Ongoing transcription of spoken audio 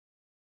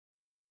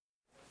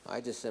I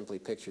just simply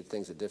pictured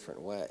things a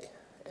different way.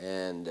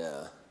 And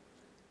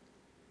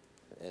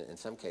in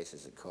some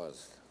cases it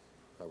caused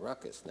a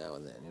ruckus now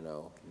and then, you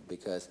know,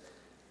 because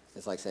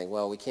it's like saying,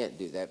 well, we can't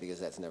do that because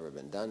that's never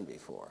been done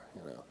before,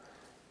 you know.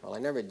 Well, I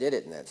never did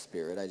it in that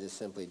spirit. I just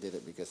simply did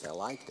it because I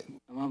liked it.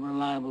 I want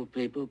reliable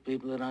people,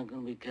 people that aren't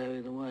going to be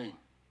carried away.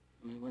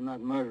 I mean, we're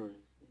not murderers.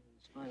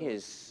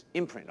 His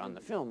imprint on the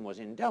film was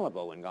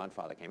indelible when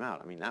Godfather came out.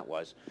 I mean, that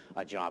was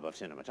a job of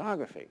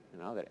cinematography, you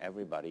know, that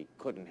everybody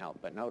couldn't help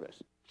but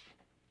notice.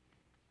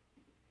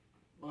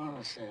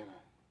 Buonasera.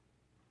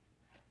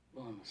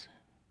 Buonasera.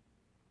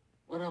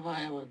 What have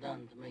I ever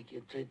done to make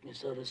you treat me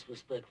so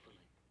disrespectfully?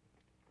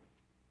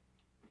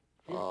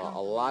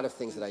 A lot of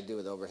things that I do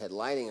with overhead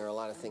lighting, or a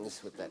lot of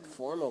things with that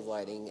form of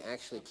lighting,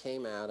 actually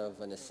came out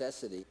of a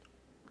necessity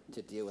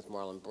to deal with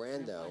Marlon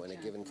Brando in a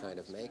given kind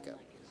of makeup.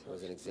 It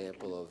was an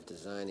example of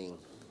designing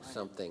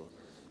something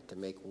to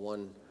make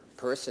one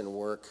person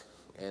work,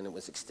 and it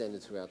was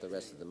extended throughout the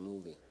rest of the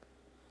movie.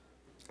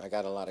 I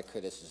got a lot of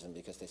criticism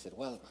because they said,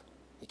 well,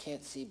 you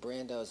can't see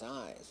Brando's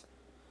eyes.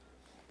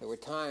 There were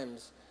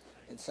times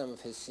in some of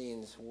his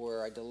scenes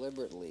where I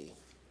deliberately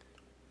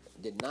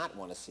did not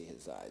want to see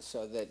his eyes,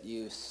 so that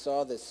you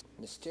saw this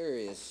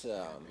mysterious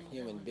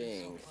human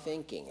being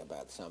thinking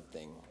about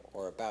something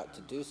or about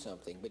to do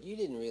something, but you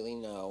didn't really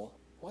know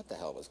what the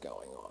hell was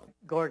going on.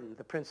 Gordon,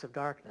 the Prince of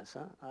Darkness,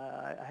 huh?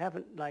 I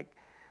haven't, like,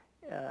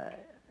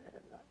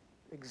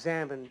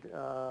 examined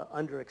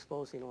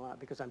underexposing a lot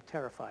because I'm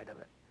terrified of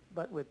it.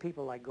 But with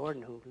people like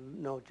Gordon who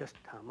know just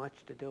how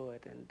much to do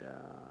it and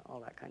all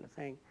that kind of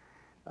thing,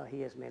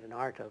 he has made an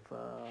art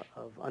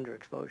of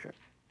underexposure.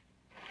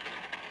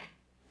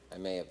 I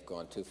may have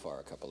gone too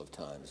far a couple of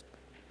times.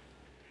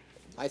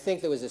 I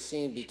think there was a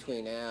scene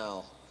between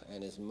Al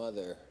and his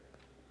mother,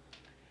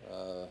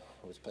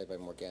 who was played by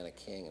Morgana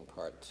King in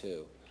part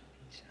 2.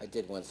 I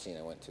did one scene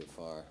I went too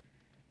far.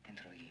 I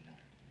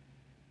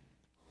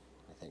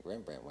think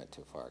Rembrandt went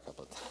too far a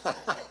couple of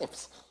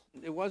times.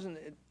 It wasn't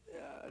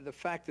the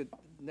fact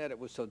that it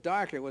was so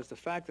dark, it was the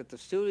fact that the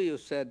studio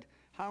said,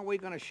 how are we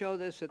going to show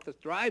this at the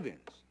drive-ins?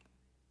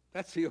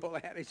 That's the old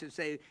adage to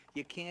say,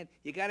 you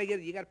got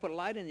to put a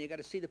light in, you got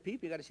to see the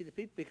people,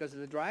 because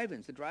of the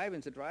drive-ins, the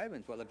drive-ins.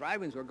 Well, the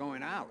drive-ins were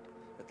going out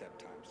at that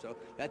time, so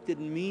that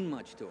didn't mean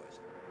much to us.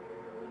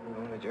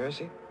 Going to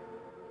Jersey?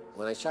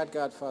 When I shot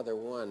Godfather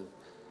 1,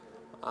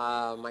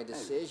 my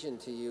decision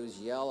to use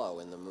yellow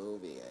in the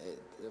movie,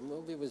 the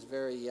movie was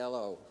very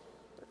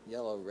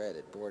yellow-red.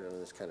 It bordered on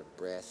this kind of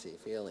brassy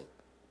feeling.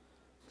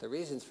 The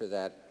reasons for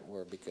that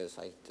were because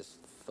I just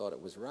thought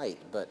it was right,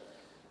 but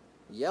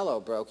yellow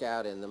broke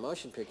out in the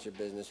motion picture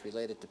business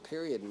related to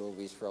period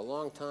movies for a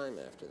long time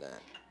after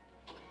that.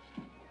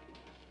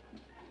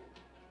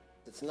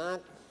 It's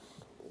not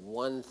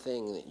one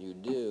thing that you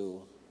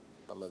do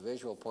from a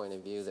visual point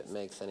of view that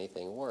makes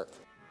anything work.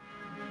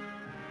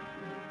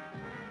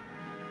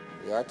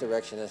 The art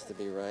direction has to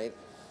be right,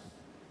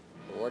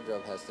 the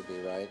wardrobe has to be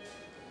right,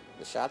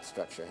 the shot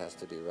structure has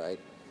to be right,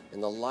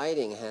 and the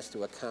lighting has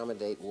to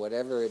accommodate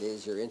whatever it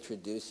is you're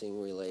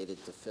introducing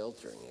related to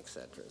filtering,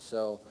 etc.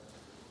 So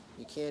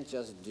you can't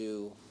just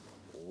do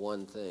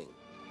one thing.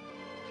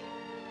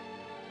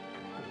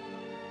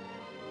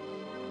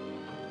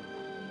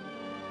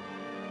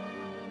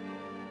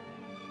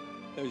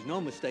 There was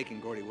no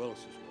mistaking Gordon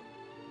Willis's work.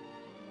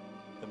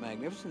 The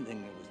magnificent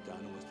thing that was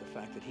done was the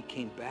fact that he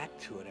came back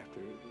to it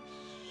after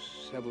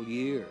several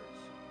years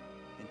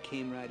and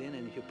came right in,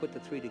 and if you put the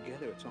three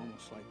together, it's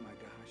almost like, my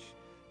gosh,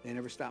 they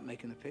never stopped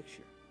making the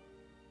picture,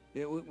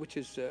 which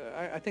is,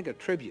 I think, a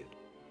tribute